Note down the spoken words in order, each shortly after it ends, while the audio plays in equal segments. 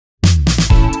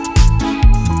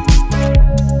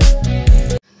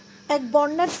এক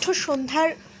বর্ণাঢ্য সন্ধ্যার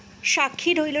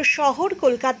সাক্ষী রইল শহর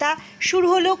কলকাতা। শুরু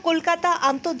হলো কলকাতা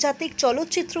আন্তর্জাতিক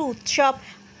চলচ্চিত্র উৎসব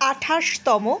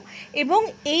 ২৮তম এবং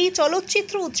এই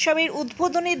চলচ্চিত্র উৎসবের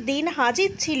উদ্বোধনের দিন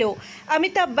হাজির ছিল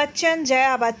অমিতাভ বচ্চন,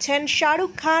 জয়া বচ্চন,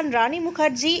 শাহরুখ খান, রানী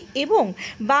মুখার্জি এবং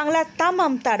বাংলার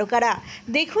তামাম তারকারা।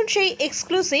 দেখুন সেই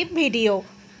এক্সক্লুসিভ ভিডিও।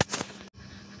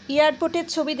 এয়ারপোর্টের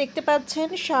ছবি দেখতে পাচ্ছেন,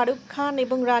 শাহরুখ খান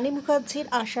এবং রানী মুখার্জির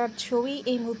আসার ছবি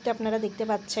এই মুহূর্তে আপনারা দেখতে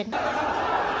পাচ্ছেন।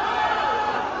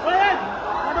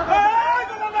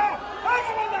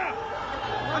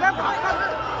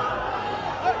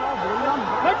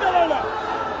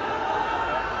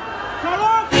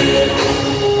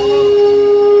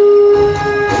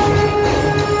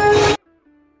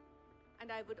 And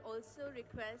I would also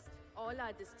request all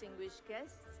our distinguished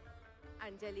guests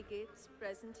and delegates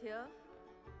present here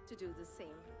to do the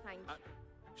same. Thank you.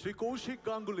 Shri Kaushik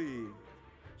Ganguly,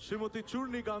 Srimati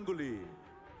Churni Ganguly,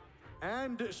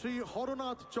 and Shri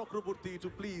Horonath Chakraborty to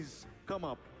please come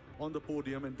up on the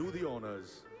podium and do the honors.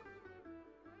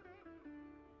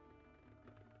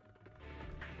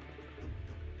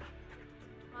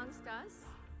 Amongst us,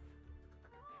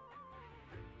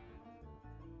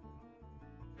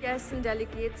 guests and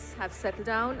delegates have settled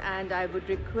down, and I would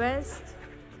request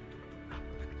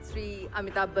Sri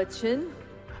Amitabh Bachchan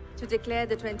to declare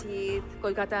the 28th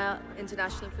Kolkata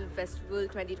International Film Festival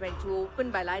 2022 open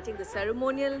by lighting the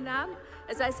ceremonial lamp.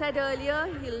 As I said earlier,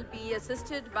 he'll be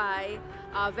assisted by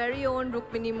our very own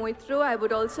Rukmini Moitro. I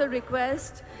would also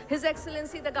request His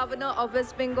Excellency the Governor of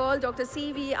West Bengal, Dr.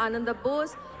 C.V. Ananda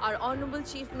Bose, our Honorable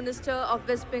Chief Minister of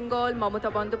West Bengal, Mamata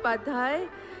Bandyopadhyay,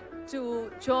 to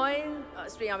join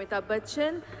Sri Amitabh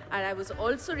Bachchan. And I would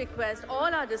also request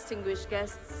all our distinguished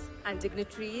guests and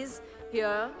dignitaries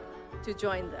here to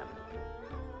join them.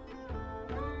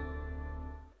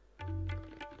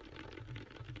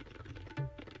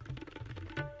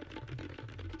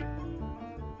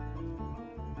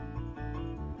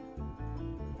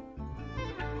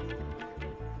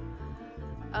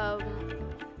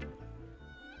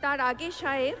 তার আগে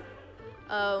সাহেব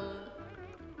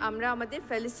আমরা আমাদের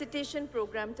felicitation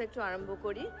প্রোগ্রামটা একটু আরম্ভ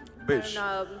করি।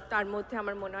 তার মধ্যে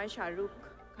আমার মনে হয় শাহরুখ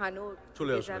খানও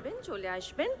চলে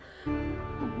আসবেন।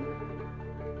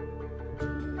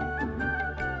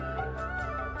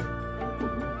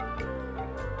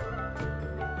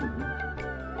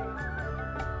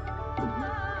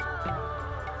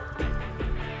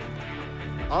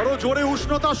 আরো জোরে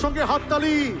উষ্ণতার সঙ্গে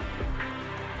হাততালি।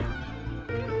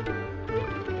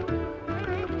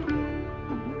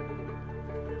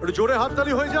 জোরে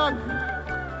হাততালি হয়ে যাক।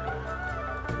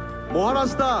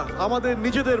 মহারাজদা, আমাদের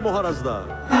নিজেদের মহারাজদা।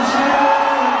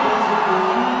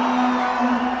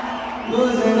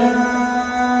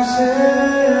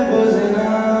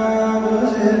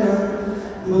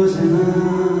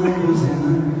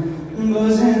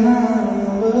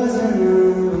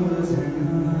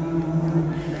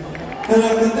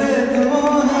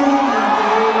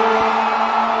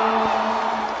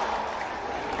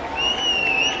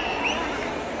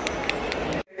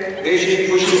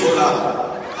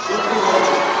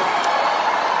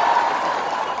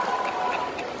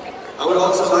 I would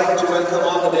also like to welcome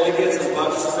all the delegates and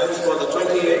participants for the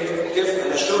 28th KIFF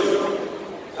and assure you,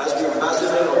 as the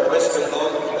ambassador of West Bengal,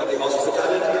 that the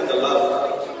hospitality and the love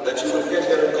that you will get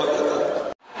here in Kolkata.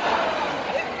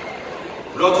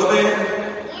 প্রথমে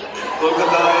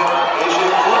কলকাতায় এসে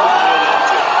খুব ভালো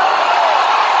লাগছে।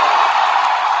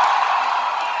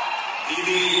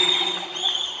 দিদি,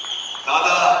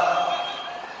 দাদা,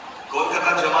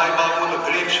 কলকাতা জামাই বাবু, the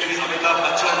great Shri Amitabh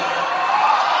Bachchan,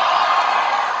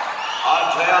 R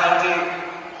Jaya aunty,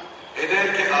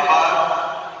 এদেরকে আবার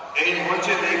এই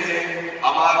মঞ্চে দেখে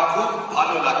আমার খুব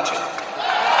ভালো লাগছে।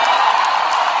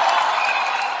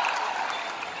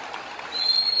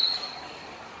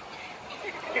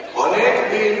 অনেক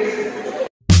দিন